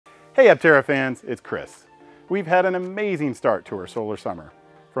Hey Aptera fans, it's Chris. We've had an amazing start to our solar summer.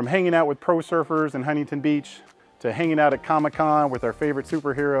 From hanging out with pro surfers in Huntington Beach, to hanging out at Comic-Con with our favorite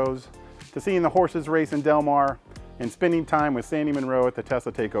superheroes, to seeing the horses race in Del Mar, and spending time with Sandy Monroe at the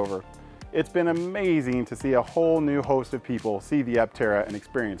Tesla Takeover. It's been amazing to see a whole new host of people see the Aptera and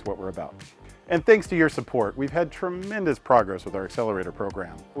experience what we're about. And thanks to your support, we've had tremendous progress with our Accelerator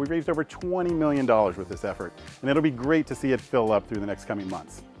program. We raised over $20 million with this effort, and it'll be great to see it fill up through the next coming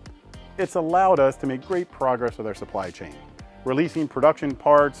months. It's allowed us to make great progress with our supply chain, releasing production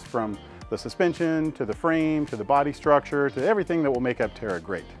parts from the suspension, to the frame, to the body structure, to everything that will make Aptera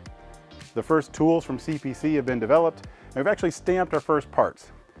great. The first tools from CPC have been developed, and we've actually stamped our first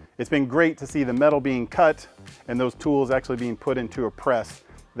parts. It's been great to see the metal being cut and those tools actually being put into a press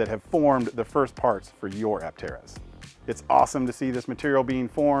that have formed the first parts for your Apteras. It's awesome to see this material being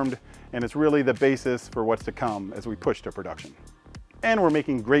formed, and it's really the basis for what's to come as we push to production. And we're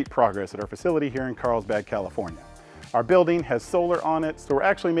making great progress at our facility here in Carlsbad, California. Our building has solar on it, so we're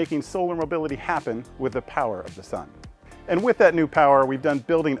actually making solar mobility happen with the power of the sun. And with that new power, we've done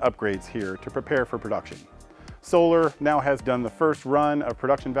building upgrades here to prepare for production. Solar now has done the first run of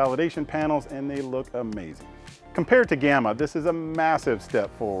production validation panels, and they look amazing. Compared to Gamma, this is a massive step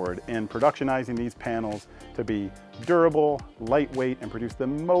forward in productionizing these panels to be durable, lightweight, and produce the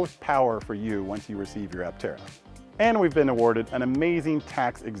most power for you once you receive your Aptera. And we've been awarded an amazing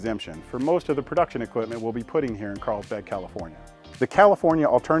tax exemption for most of the production equipment we'll be putting here in Carlsbad, California. The California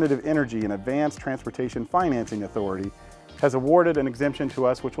Alternative Energy and Advanced Transportation Financing Authority has awarded an exemption to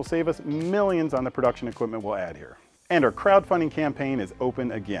us which will save us millions on the production equipment we'll add here. And our crowdfunding campaign is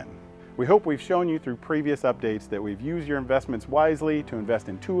open again. We hope we've shown you through previous updates that we've used your investments wisely to invest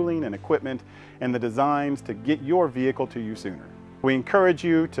in tooling and equipment and the designs to get your vehicle to you sooner. We encourage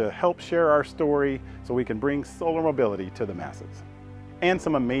you to help share our story so we can bring solar mobility to the masses. And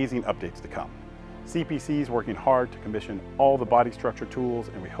some amazing updates to come. CPC is working hard to commission all the body structure tools,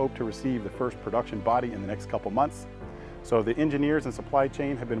 and we hope to receive the first production body in the next couple months. So the engineers and supply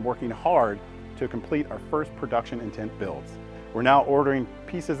chain have been working hard to complete our first production intent builds. We're now ordering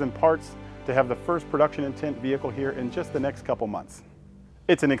pieces and parts to have the first production intent vehicle here in just the next couple months.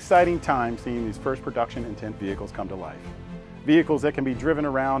 It's an exciting time seeing these first production intent vehicles come to life. Vehicles that can be driven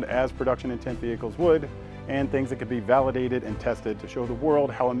around as production intent vehicles would, and things that can be validated and tested to show the world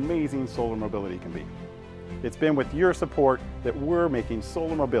how amazing solar mobility can be. It's been with your support that we're making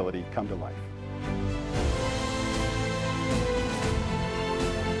solar mobility come to life.